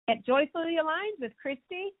At Joyfully Aligned with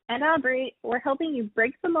Christy and Aubrey, we're helping you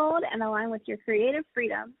break the mold and align with your creative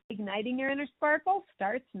freedom. Igniting Your Inner Sparkle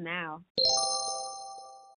starts now.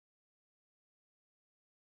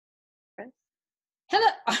 Hello.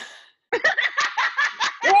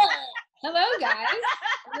 Hello, guys.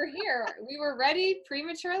 We're here. We were ready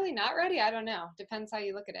prematurely, not ready. I don't know. Depends how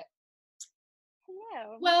you look at it.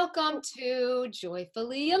 Hello. Welcome to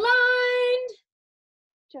Joyfully Aligned.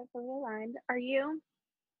 Joyfully Aligned. Are you?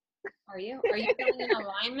 Are you feeling in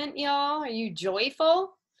alignment, y'all? Are you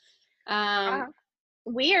joyful?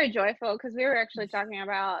 We are joyful because we were actually talking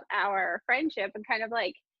about our friendship and kind of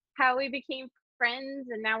like how we became friends,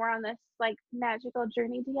 and now we're on this like magical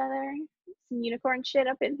journey together. Some unicorn shit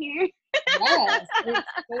up in here. Yes, it's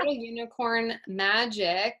total unicorn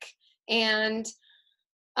magic. And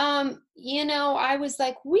I was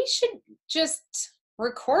like, we should just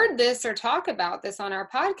record this or talk about this on our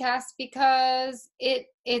podcast because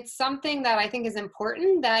it's something that I think is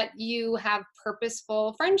important, that you have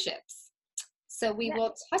purposeful friendships. So we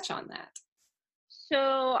will touch on that.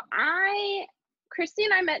 So Christy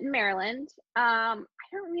and I met in Maryland. I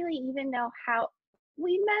don't really even know how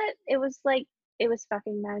we met. It was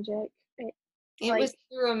fucking magic. It was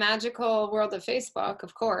through a magical world of Facebook,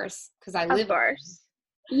 of course, because I live. Of course.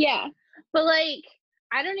 Yeah. But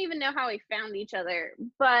I don't even know how we found each other,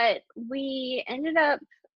 but we ended up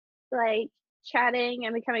chatting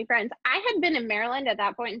and becoming friends. I had been in Maryland at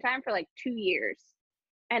that point in time for 2 years,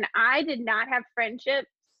 and I did not have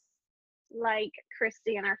friendships like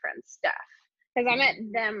Christy and our friend Steph, because I met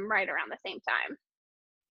them right around the same time.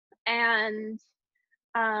 And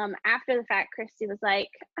after the fact, Christy was like,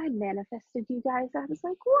 I manifested you guys. I was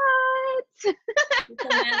like, what?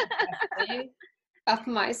 Manifesting up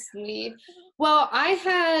my sleeve. Well,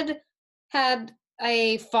 I had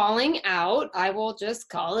a falling out. I will just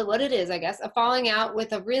call it what it is, I guess. A falling out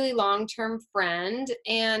with a really long-term friend.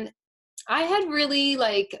 And I had really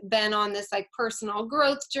been on this personal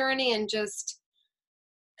growth journey and just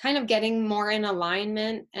kind of getting more in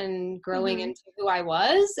alignment and growing into who I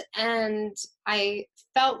was. And I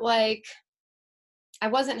felt like I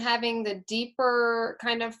wasn't having the deeper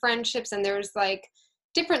kind of friendships, and there was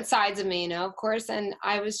different sides of me, of course. And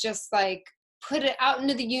I was just put it out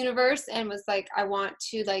into the universe and was I want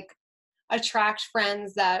to attract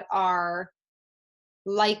friends that are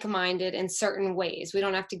like-minded in certain ways. We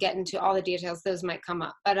don't have to get into all the details. Those might come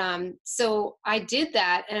up. But so I did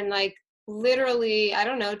that, and literally, I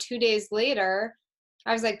don't know, 2 days later,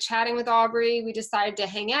 I was chatting with Aubrey. We decided to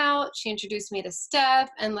hang out. She introduced me to Steph,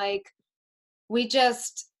 and we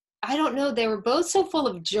just, I don't know, they were both so full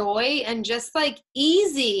of joy and just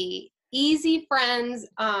easy friends,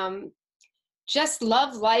 just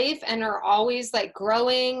love life and are always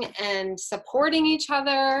growing and supporting each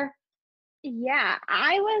other. Yeah,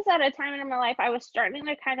 I was at a time in my life, I was starting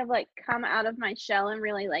to kind of come out of my shell and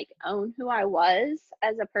really own who I was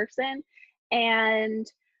as a person. And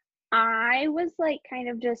I was kind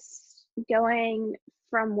of just going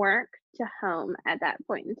from work to home at that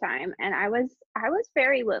point in time, and I was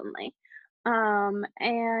very lonely.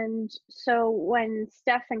 And so when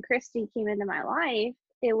Steph and Christy came into my life,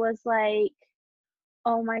 it was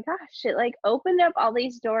oh my gosh, it opened up all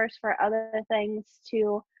these doors for other things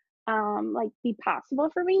to be possible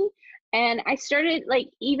for me. And I started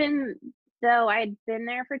even though I'd been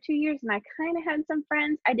there for 2 years and I kind of had some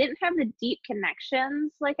friends, I didn't have the deep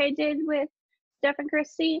connections like I did with Steph and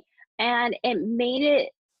Christy. And it made it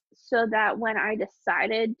so that when I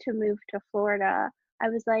decided to move to Florida, I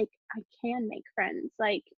was I can make friends.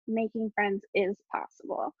 Making friends is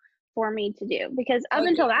possible for me to do, because up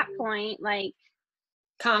until that point,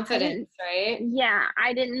 confidence, right? Yeah,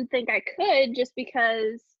 I didn't think I could, just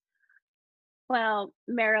because, well,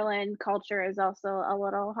 Maryland culture is also a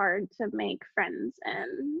little hard to make friends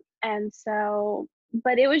in. And so,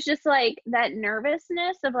 but it was just that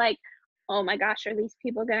nervousness of oh my gosh, are these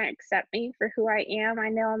people going to accept me for who I am? I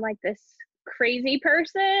know I'm this crazy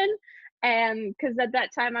person. And because at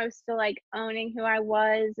that time I was still owning who I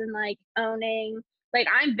was, and owning,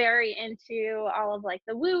 I'm very into all of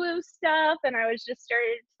the woo-woo stuff. And I was just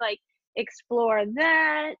started to explore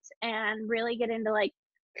that and really get into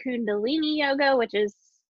Kundalini yoga, which is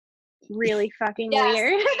really fucking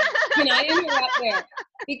weird. Can I interrupt there?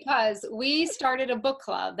 Because we started a book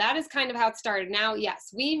club. That is kind of how it started. Now,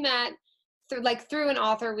 yes, we met through an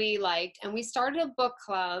author we liked, and we started a book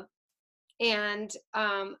club, and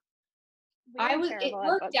it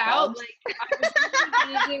worked out. I was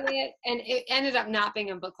really into it, and it ended up not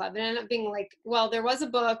being a book club. It ended up being there was a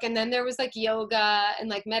book, and then there was yoga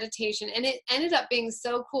and meditation, and it ended up being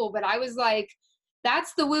so cool. But I was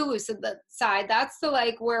that's the woo-woo side. That's the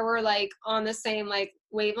like where we're like on the same like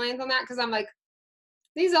wavelength on that. Cause I'm like,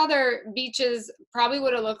 these other beaches probably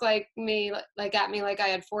would have looked like me, like at me, like I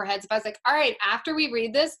had four heads. But I was like, all right, after we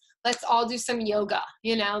read this, let's all do some yoga,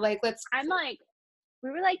 you know, like I'm like, we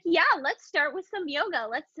were like, yeah, let's start with some yoga.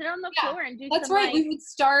 Let's sit on the floor and do that's some right. like,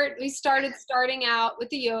 We started starting out with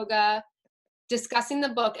the yoga, discussing the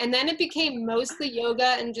book, and then it became mostly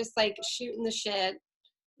yoga and just like shooting the shit.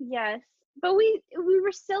 yes. But we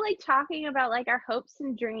were still like talking about like our hopes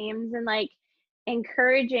and dreams and like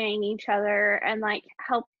encouraging each other and like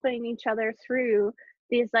helping each other through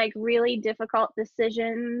these like really difficult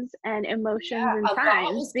decisions and emotions and A lot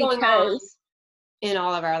times was going on because in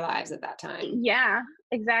all of our lives at that time. yeah,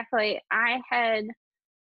 exactly.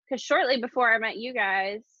 Because shortly before I met you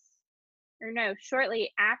guys, or no,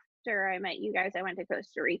 shortly after I met you guys, I went to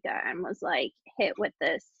Costa Rica and was like hit with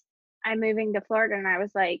this. I'm moving to Florida, and I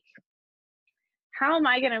was like, how am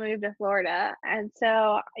I going to move to Florida? And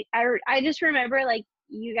so I just remember like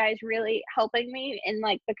you guys really helping me in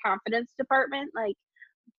like the confidence department, like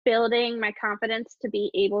building my confidence to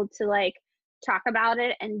be able to like talk about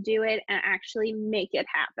it and do it and actually make it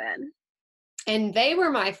happen. And they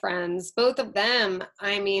were my friends, both of them.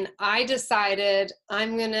 I mean, I decided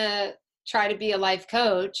I'm going to try to be a life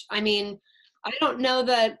coach. I mean, I don't know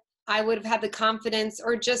that I would have had the confidence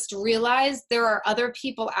or just realized there are other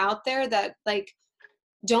people out there that like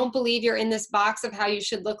don't believe you're in this box of how you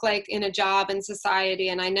should look like in a job in society.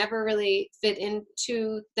 And I never really fit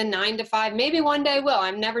into the 9 to 5. Maybe one day will.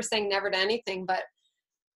 I'm never saying never to anything, but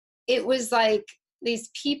it was like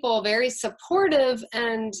these people very supportive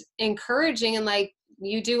and encouraging and like,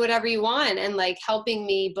 you do whatever you want and like helping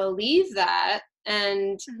me believe that.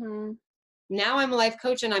 And now I'm a life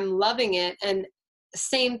coach and I'm loving it. And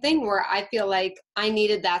same thing where I feel like I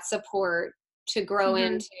needed that support to grow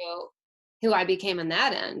into who I became on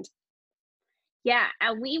that end. Yeah,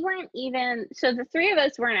 and we weren't even, so the three of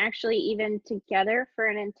us weren't actually even together for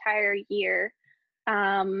an entire year.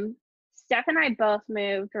 Steph and I both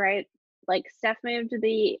moved, right? Like Steph moved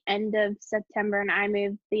the end of September and I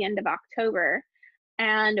moved the end of October.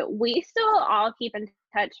 And we still all keep in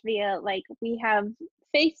touch via like we have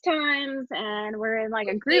FaceTimes and we're in like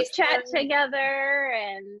a group chat together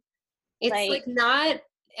and it's like not,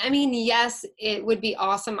 I mean, yes, it would be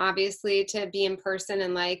awesome, obviously, to be in person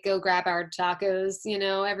and like go grab our tacos, you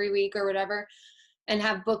know, every week or whatever and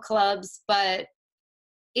have book clubs. But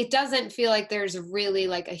it doesn't feel like there's really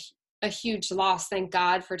like a huge loss. Thank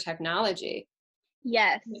God for technology.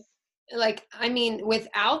 Yes. Like, I mean,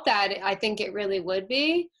 without that, I think it really would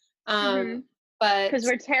be. But because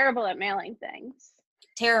we're terrible at mailing things.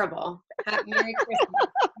 Terrible. Merry Christmas.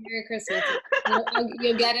 Merry Christmas.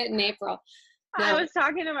 You'll get it in April. No. I was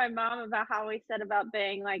talking to my mom about how we said about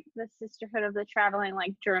being like the Sisterhood of the Traveling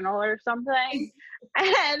like journal or something.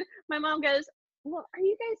 And my mom goes, well, are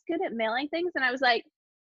you guys good at mailing things? And I was like,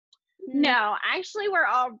 no, actually we're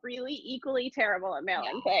all really equally terrible at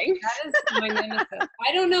mailing things. That is my nemesis.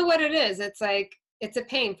 I don't know what it is. It's like, it's a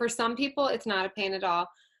pain. For some people, it's not a pain at all.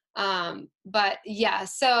 But yeah,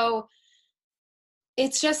 so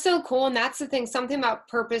it's just so cool. And that's the thing, something about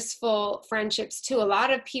purposeful friendships too. A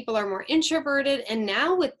lot of people are more introverted. And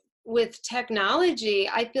now with technology,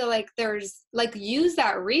 I feel like there's like, use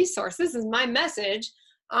that resource. This is my message,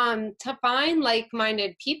 to find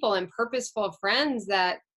like-minded people and purposeful friends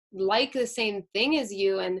that like the same thing as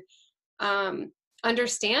you and,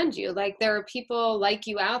 understand you. Like there are people like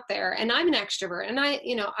you out there and I'm an extrovert and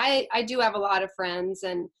I do have a lot of friends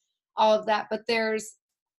and all of that, but there's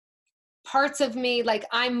parts of me, like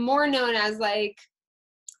I'm more known as like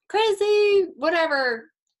crazy,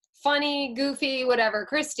 whatever, funny, goofy, whatever,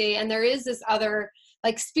 Christy. And there is this other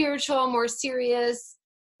like spiritual, more serious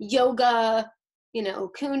yoga,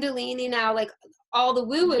 Kundalini now, like all the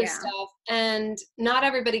woo-woo stuff. And not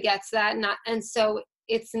everybody gets that. And so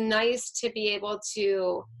it's nice to be able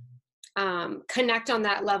to connect on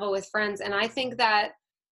that level with friends. And I think that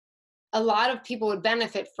a lot of people would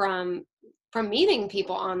benefit from meeting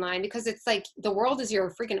people online because it's like the world is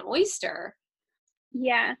your freaking oyster.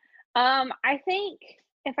 Yeah. I think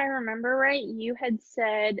if I remember right, you had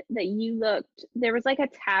said that there was like a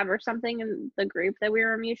tab or something in the group that we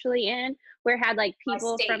were mutually in where it had like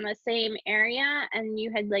people from the same area and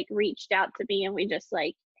you had like reached out to me and we just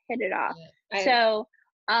like hit it off. So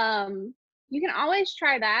you can always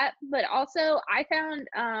try that, but also I found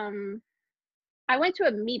I went to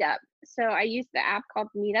a meetup. So I used the app called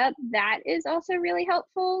Meetup. That is also really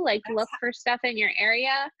helpful. Like look for stuff in your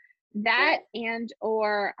area. That and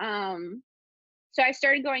or So I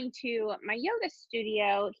started going to my yoga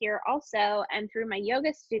studio here also, and through my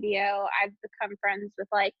yoga studio, I've become friends with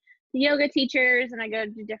like the yoga teachers, and I go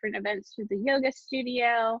to different events through the yoga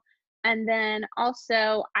studio. And then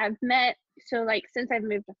also I've met, so like since I've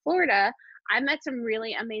moved to Florida, I've met some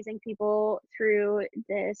really amazing people through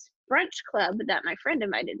this brunch club that my friend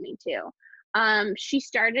invited me to. She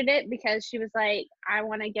started it because she was like, I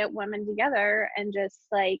want to get women together and just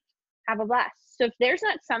like have a blast. So if there's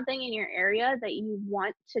not something in your area that you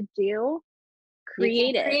want to do,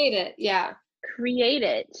 create it. Create it. Yeah. Create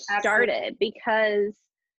it. Start Absolutely. it, because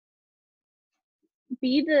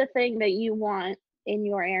be the thing that you want in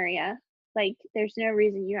your area. Like there's no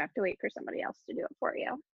reason you have to wait for somebody else to do it for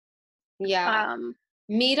you. Yeah.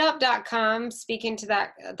 Meetup.com, speaking to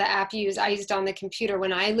that, the app I used on the computer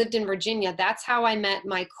when I lived in Virginia. That's how I met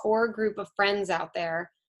my core group of friends out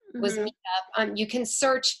there, was Meetup. You can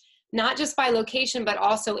search not just by location, but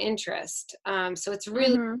also interest. So it's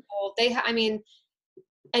really cool.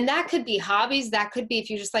 And that could be hobbies. That could be if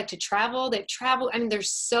you just like to travel. They've traveled. I mean,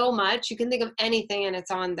 there's so much. You can think of anything and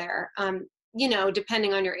it's on there,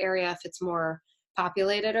 depending on your area, if it's more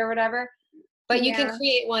populated or whatever. But you can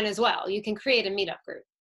create one as well. You can create a meetup group.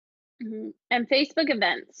 And Facebook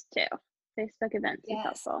events too. Facebook events is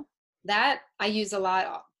helpful. That I use a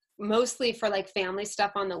lot, mostly for like family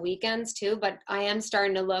stuff on the weekends too. But I am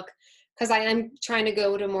starting to look, because I am trying to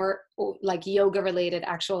go to more like yoga related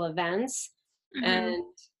actual events. And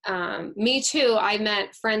me too. I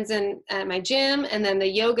met friends at my gym, and then the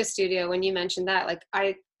yoga studio. When you mentioned that, like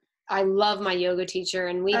I love my yoga teacher,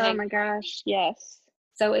 and we oh my gosh, yes.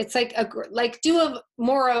 So it's like do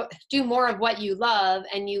more of what you love,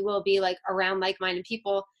 and you will be like around like-minded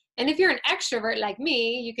people. And if you're an extrovert like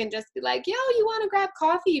me, you can just be like, yo, you want to grab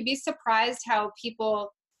coffee? You'd be surprised how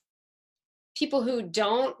people who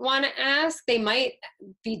don't want to ask, they might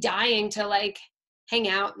be dying to like hang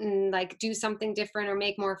out and like do something different or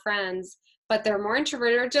make more friends, but they're more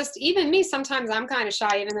introverted. Or just even me, sometimes I'm kind of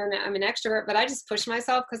shy, even though I'm an extrovert, but I just push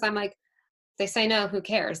myself because I'm like, they say no, who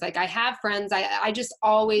cares? Like I have friends. I just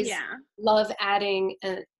always love adding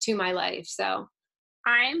to my life. So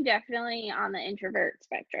I'm definitely on the introvert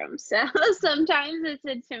spectrum. So sometimes it's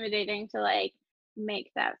intimidating to like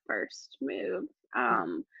make that first move.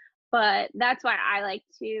 But that's why I like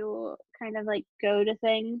to kind of like go to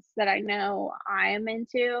things that I know I am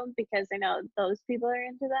into, because I know those people are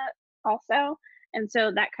into that also. And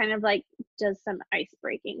so that kind of like does some ice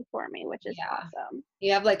breaking for me, which is awesome.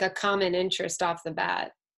 You have like a common interest off the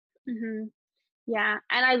bat. Yeah.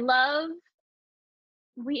 And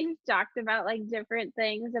we've talked about like different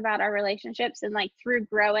things about our relationships, and like through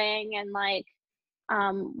growing and like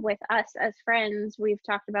with us as friends, we've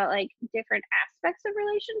talked about like different aspects of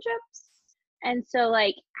relationships. And so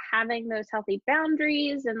like having those healthy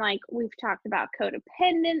boundaries, and like we've talked about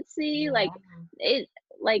codependency, like it,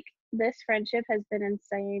 like this friendship has been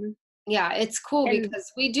insane. Yeah, it's cool because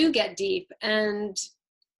we do get deep,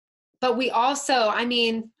 but we also, I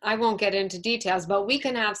mean, I won't get into details, but we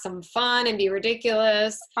can have some fun and be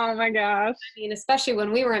ridiculous. Oh my gosh. I mean, especially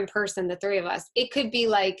when we were in person, the three of us, it could be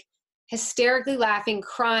like hysterically laughing,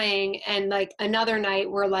 crying, and like another night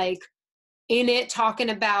we're like in it talking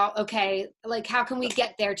about, okay, like how can we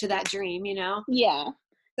get there to that dream, Yeah.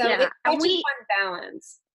 So it's such a fun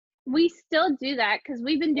balance. We still do that because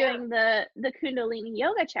we've been doing the Kundalini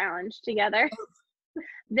yoga challenge together.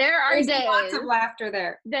 There's lots of laughter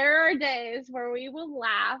there. There are days where we will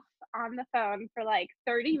laugh on the phone for like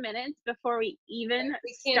 30 minutes before we even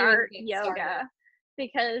start yoga,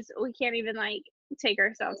 because we can't even like take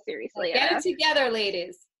ourselves seriously. Get it together,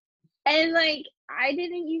 ladies. And like I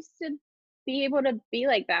didn't used to be able to be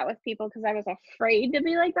like that with people, because I was afraid to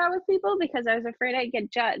be like that with people, because I was afraid I'd get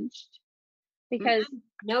judged, because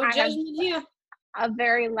no judgment here. A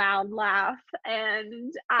very loud laugh,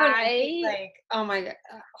 and I like, oh my god,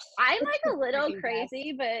 I'm like a little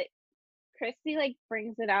crazy, but Christy like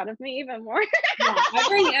brings it out of me even more. I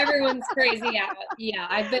bring everyone's crazy out. Yeah,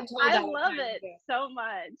 I've been told I love it so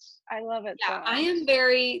much. I love it so much. I am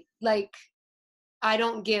very like, I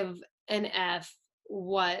don't give an F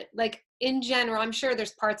what, like in general, I'm sure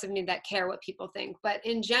there's parts of me that care what people think, but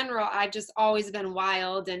in general, I've just always been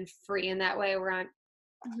wild and free in that way, where I'm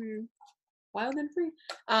wild and free.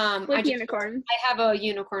 Like unicorn. I have a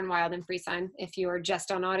unicorn wild and free sign if you are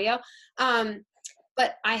just on audio.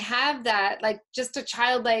 But I have that, like, just a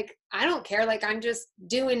child, like, I don't care, like, I'm just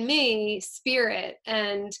doing me spirit.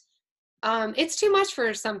 And it's too much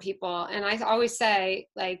for some people. And I always say,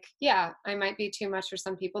 like, yeah, I might be too much for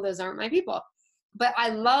some people. Those aren't my people. But I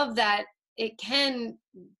love that it can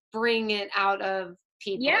bring it out of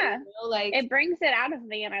people. Yeah. Like It brings it out of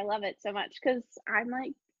me and I love it so much because I'm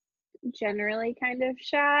like generally kind of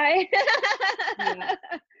shy. Yeah.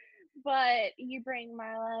 But you bring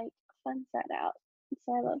my like fun side out.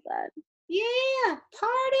 So I love that. Yeah,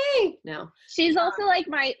 party. No. She's also like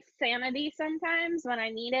my sanity sometimes when I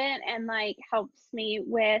need it and like helps me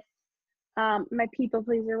with my people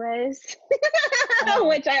pleaser ways.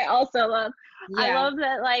 Which I also love. Yeah. I love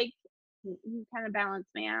that like you kind of balance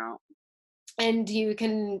me out. And you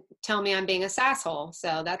can tell me I'm being a sasshole.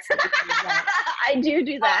 So that's I do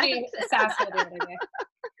that. Sasshole the other day.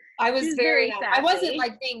 I was She's very, very I wasn't sassy.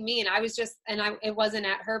 like being mean. I was just, it wasn't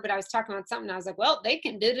at her, but I was talking about something. I was like, well, they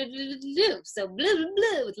can do. So blah, blah,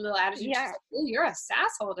 blah, with a little attitude. Yeah. She's like, oh, you're a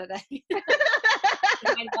sasshole today.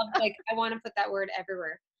 I love, like, I want to put that word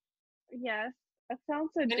everywhere. Yes. That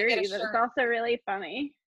sounds so gonna get a dirty, but it's shirt. also really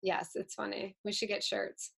funny. Yes, it's funny. We should get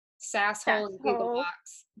shirts. Sasshole and Sasshole.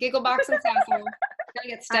 Gigglebox and sasshole. Gotta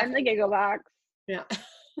get stuff. I'm the giggle box. Yeah.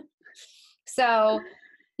 So,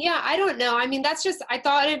 yeah, I don't know. I mean, that's just, I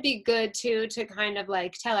thought it'd be good too to kind of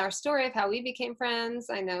like tell our story of how we became friends.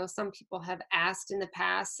 I know some people have asked in the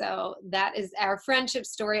past. So that is our friendship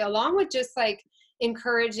story, along with just like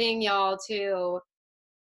encouraging y'all to,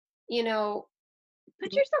 you know,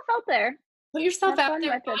 Put yourself out there. put yourself Have out fun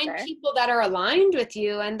there, with it find there. people that are aligned with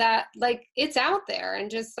you and that like it's out there,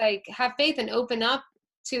 and just like have faith and open up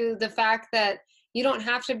to the fact that you don't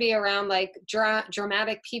have to be around like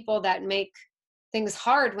dramatic people that make things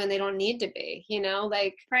hard when they don't need to be, you know,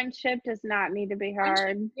 like Friendship does not need to be friendship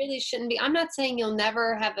hard. really shouldn't be. I'm not saying you'll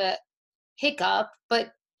never have a hiccup,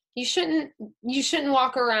 but you shouldn't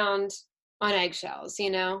walk around on eggshells, you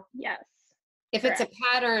know. Yes. If it's a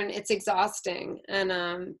pattern, it's exhausting.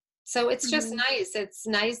 And so it's just nice. It's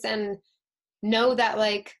nice, and know that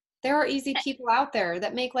like there are easy people out there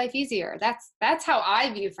that make life easier. That's how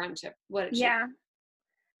I view friendship. What it should. Yeah.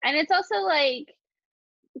 And it's also like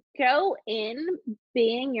go in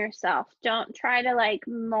being yourself. Don't try to like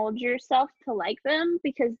mold yourself to like them,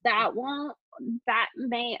 because that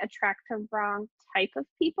may attract the wrong type of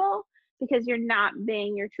people because you're not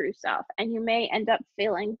being your true self, and you may end up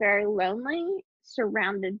feeling very lonely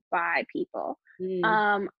surrounded by people.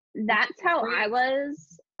 That's how I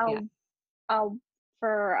was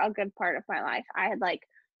for a good part of my life. I had like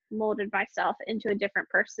molded myself into a different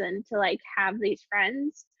person to like have these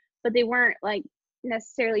friends, but they weren't like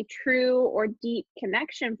necessarily true or deep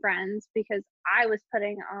connection friends because I was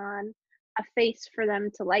putting on a face for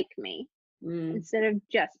them to like me instead of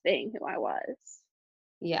just being who I was.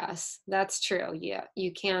 Yes, that's true. Yeah,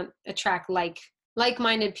 you can't attract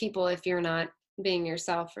like-minded people if you're not being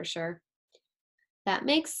yourself, for sure. That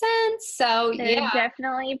makes sense. So there are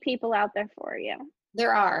definitely people out there for you.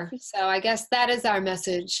 There are. So I guess that is our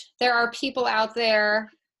message. There are people out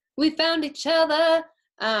there. We found each other.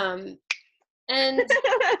 And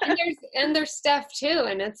there's Steph too.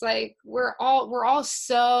 And it's like we're all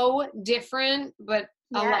so different, but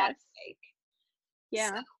a lot alike.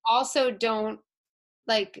 Yeah. So also don't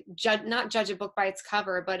like not judge a book by its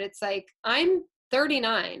cover, but it's like I'm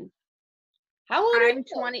 39. How old are you?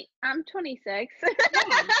 I'm 26.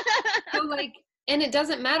 Yeah. So like, and it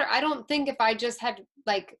doesn't matter. I don't think if I just had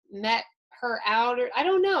like met her out, or I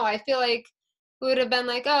don't know, I feel like we would have been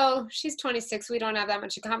like, oh, she's 26. We don't have that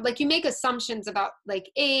much in common. Like you make assumptions about like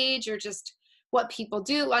age or just what people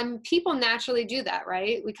do. People naturally do that,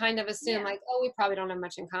 right? We kind of assume like, oh, we probably don't have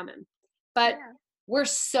much in common, but we're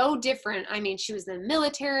so different. I mean, she was in the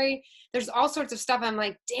military. There's all sorts of stuff. I'm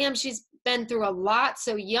like, damn, she's been through a lot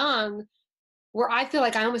so young, where I feel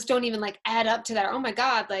like I almost don't even like add up to that. Oh my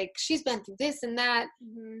God, like she's been through this and that.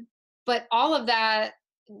 But all of that,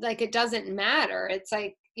 like it doesn't matter. It's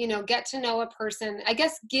like, you know, get to know a person. I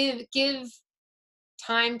guess give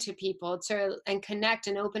time to people and connect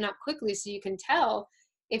and open up quickly so you can tell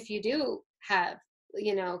if you do have,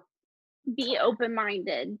 you know. Be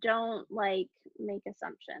open-minded. Don't like make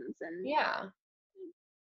assumptions, and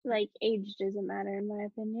like age doesn't matter in my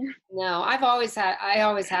opinion. No, I always have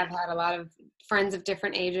had a lot of friends of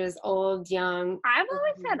different ages, old, young. I've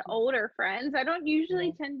always had older friends. I don't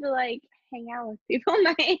usually tend to like hang out with people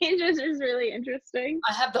my age. It's just really interesting.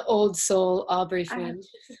 I have the old soul Aubrey friend.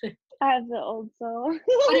 I have the old soul.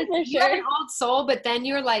 You have an old soul, but then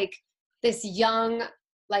you're like this young,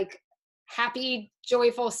 like happy,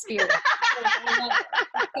 joyful spirit.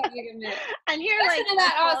 And you're listen like to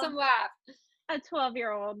that awesome laugh. A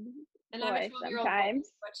 12-year-old and I'm a 12-year-old sometimes.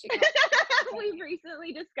 We've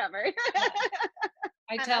recently discovered.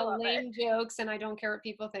 I tell lame jokes and I don't care what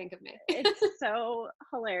people think of me. It's so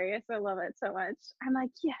hilarious. I love it so much. I'm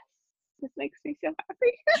like, yes, this makes me so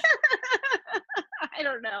happy. I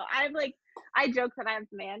don't know. I joke that I have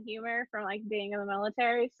man humor from like being in the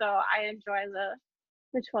military, so I enjoy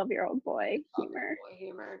the 12-year-old boy humor. Boy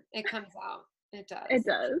humor. It comes out. It does. It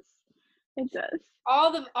does. It does.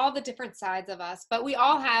 All the different sides of us, but we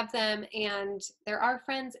all have them, and there are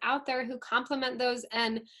friends out there who complement those,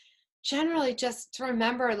 and generally just to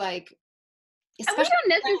remember, like, And we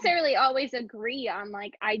don't necessarily always agree on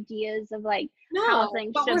like ideas of like how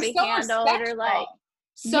things should be handled or like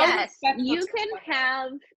yes, you can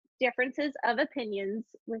have differences of opinions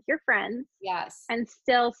with your friends. Yes. And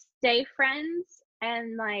still stay friends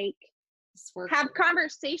and like have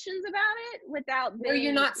conversations about it without being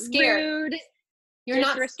you're not scared. Rude, you're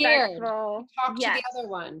not scared. Talk to the other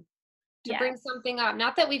one to bring something up.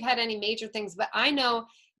 Not that we've had any major things, but I know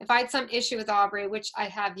if I had some issue with Aubrey, which I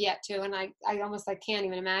have yet to, and I almost like can't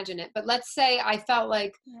even imagine it. But let's say I felt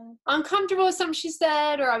like uncomfortable with something she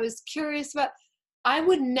said, or I was curious about, I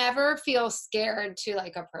would never feel scared to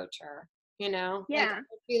like approach her, you know? Yeah. Like, I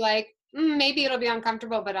would be like, maybe it'll be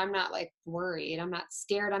uncomfortable, but I'm not like worried. I'm not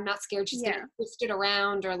scared. I'm not scared she's gonna twist it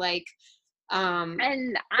around or like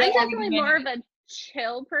and I'm definitely more of a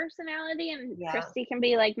chill personality, and Christy can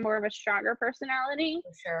be like more of a stronger personality.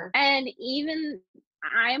 For sure. And even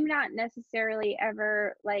I'm not necessarily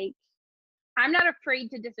ever like, I'm not afraid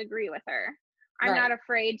to disagree with her. I'm not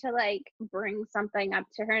afraid to like bring something up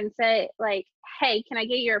to her and say like, hey, can I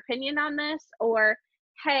get your opinion on this? Or,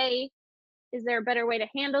 hey, is there a better way to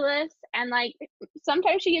handle this? And like,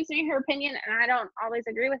 sometimes she gives me her opinion and I don't always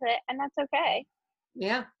agree with it, and that's okay.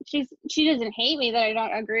 Yeah. She doesn't hate me that I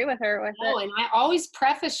don't agree with her with it. And I always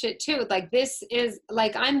preface it too. Like, this is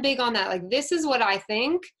like, I'm big on that. Like, this is what I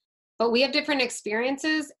think, but we have different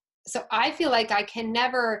experiences. So I feel like I can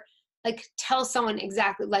never like tell someone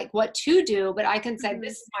exactly like what to do, but I can say,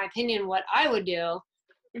 this is my opinion, what I would do.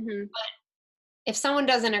 But if someone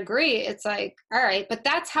doesn't agree, it's like, all right, but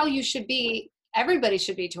that's how you should be. Everybody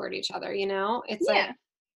should be toward each other, you know? It's like,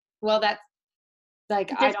 well, that's like,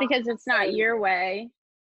 just because it's not your way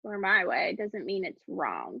or my way doesn't mean it's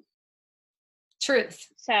wrong. Truth.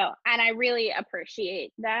 So, and I really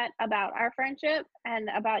appreciate that about our friendship and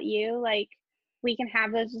about you. Like, we can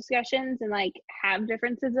have those discussions and like have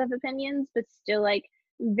differences of opinions, but still like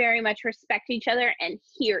very much respect each other and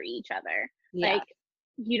hear each other. Like,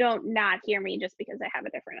 you don't not hear me just because I have a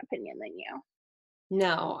different opinion than you.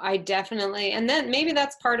 No, I definitely, and then maybe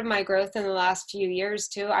that's part of my growth in the last few years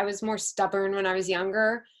too. I was more stubborn when I was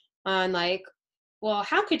younger on like, well,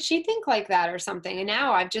 how could she think like that or something? And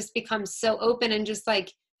now I've just become so open and just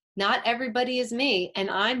like, not everybody is me, and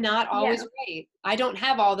I'm not always right. I don't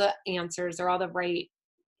have all the answers or all the right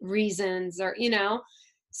reasons or, you know,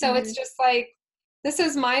 so it's just like, this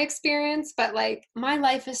is my experience, but like my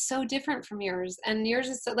life is so different from yours, and yours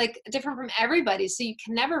is so, like different from everybody. So you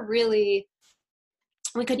can never really,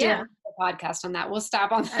 we could do a podcast on that. We'll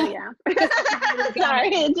stop on that. Oh yeah. Sorry,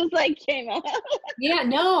 it just like came up. Yeah,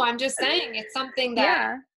 no, I'm just saying it's something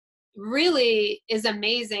that really is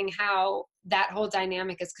amazing how that whole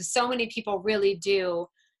dynamic is, because so many people really do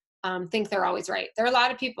think they're always right. There are a lot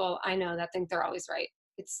of people I know that think they're always right.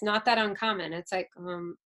 It's not that uncommon. It's like,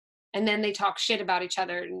 and then they talk shit about each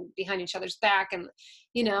other and behind each other's back, and,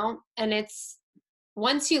 you know, and it's,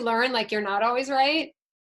 once you learn like you're not always right,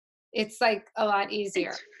 it's like a lot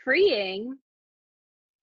easier. It's freeing.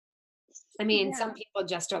 I mean, some people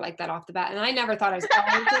just are like that off the bat, and I never thought I was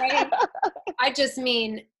always right. I just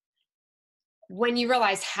mean, when you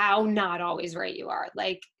realize how not always right you are,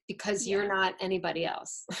 like, because you're not anybody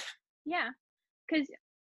else. Yeah. Because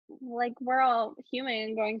like, we're all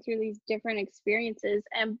human going through these different experiences,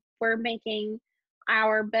 and we're making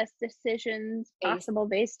our best decisions possible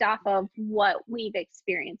based off of what we've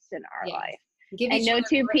experienced in our life. And no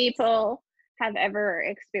two people have ever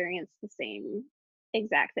experienced the same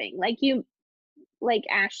exact thing. Like you, like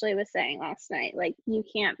Ashley was saying last night, like, you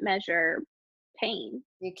can't measure pain.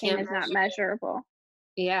 Pain is not measurable.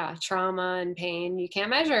 Yeah, trauma and pain, you can't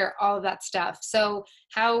measure all of that stuff. So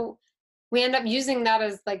how we end up using that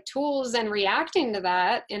as like tools and reacting to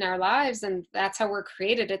that in our lives, and that's how we're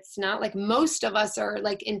created. It's not like most of us are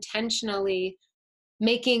like intentionally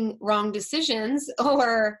making wrong decisions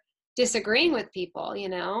or disagreeing with people, you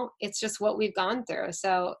know, it's just what we've gone through.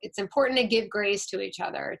 So it's important to give grace to each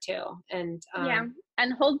other too. And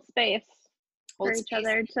and hold space for each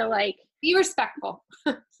other to like be respectful,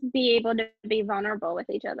 be able to be vulnerable with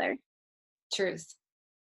each other. Truth.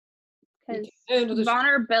 Because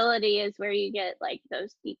vulnerability is where you get like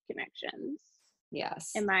those deep connections.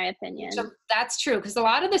 Yes. In my opinion. So that's true. Because a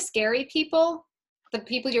lot of the scary people, the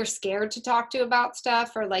people you're scared to talk to about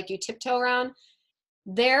stuff, or like you tiptoe around,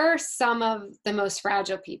 they're some of the most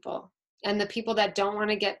fragile people. and the people that don't want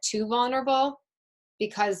to get too vulnerable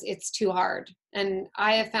because it's too hard. And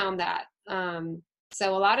I have found that.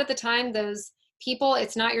 So a lot of the time, those people,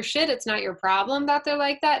 it's not your shit, it's not your problem that they're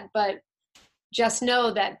like that, but just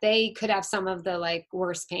know that they could have some of the like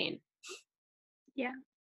worst pain. Yeah.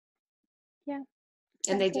 Yeah.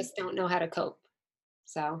 And they just don't know how to cope.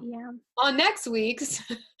 So yeah, on next week's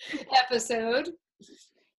episode,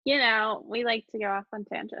 you know, we like to go off on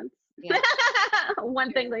tangents. Yeah.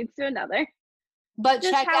 One thing leads to another. But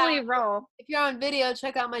Just check how out, we roll. if you're on video,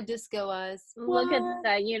 check out my disco eyes. Look at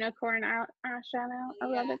the unicorn eyeshadow. I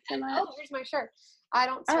love it so much. Oh, here's my shirt. I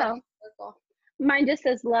don't sweat in a circle. Mine just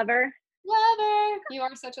says lover. Lover. You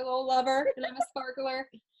are such a little lover, and I'm a sparkler.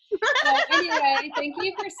 So anyway, thank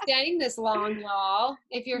you for staying this long, y'all.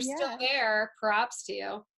 If you're still there, props to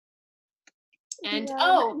you. And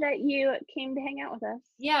that you came to hang out with us.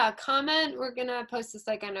 Yeah, comment. We're gonna post this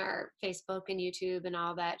like on our Facebook and YouTube and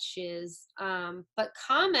all that shiz. But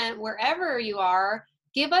comment wherever you are.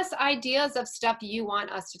 Give us ideas of stuff you want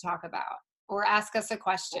us to talk about, or ask us a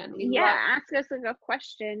question. Ask us like a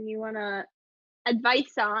question you want to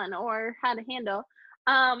advice on or how to handle.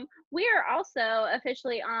 We are also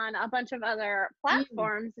officially on a bunch of other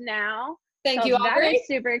platforms now. Thank you, Aubrey. That is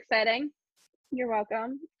super exciting. You're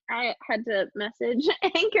welcome. I had to message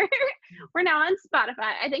Anchor. We're now on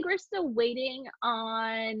Spotify. I think we're still waiting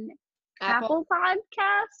on Apple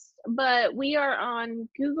Podcasts, but we are on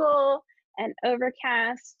Google and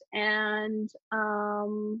Overcast and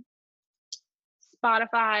Spotify.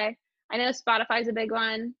 I know Spotify is a big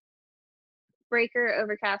one. Breaker,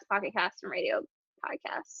 Overcast, Pocket Cast, and Radio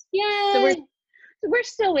Podcasts. Yay! So we're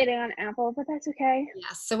still waiting on Apple, but that's okay.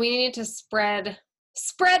 Yeah, so we need to spread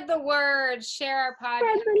the word, share our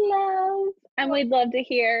podcast. Spread the love. And we'd love to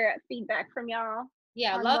hear feedback from y'all.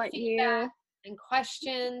 Yeah, love feedback and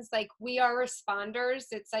questions. Like, we are responders.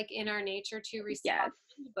 It's like in our nature to respond,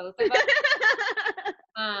 both of us.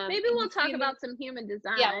 Maybe we'll talk about some human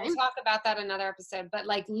design. Yeah, we'll talk about that another episode. But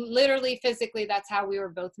like literally, physically, that's how we were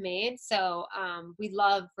both made. So we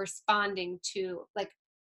love responding to like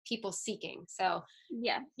people seeking. So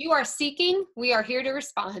you are seeking. We are here to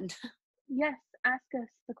respond. Yes, ask us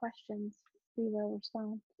the questions. We will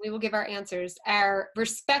respond. We will give our answers, our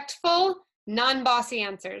respectful, non-bossy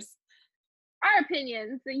answers. Our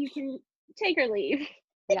opinions that you can take or leave.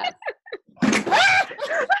 Yes.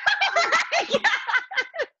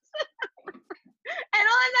 And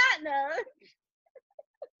on that note,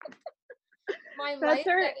 my light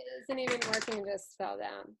that isn't even working just fell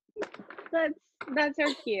down. That's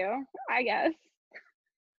our cue, I guess.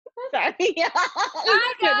 Sorry, y'all.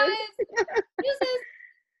 Bye, guys. Deuces.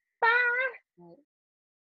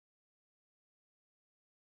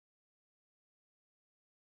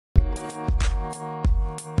 Bye.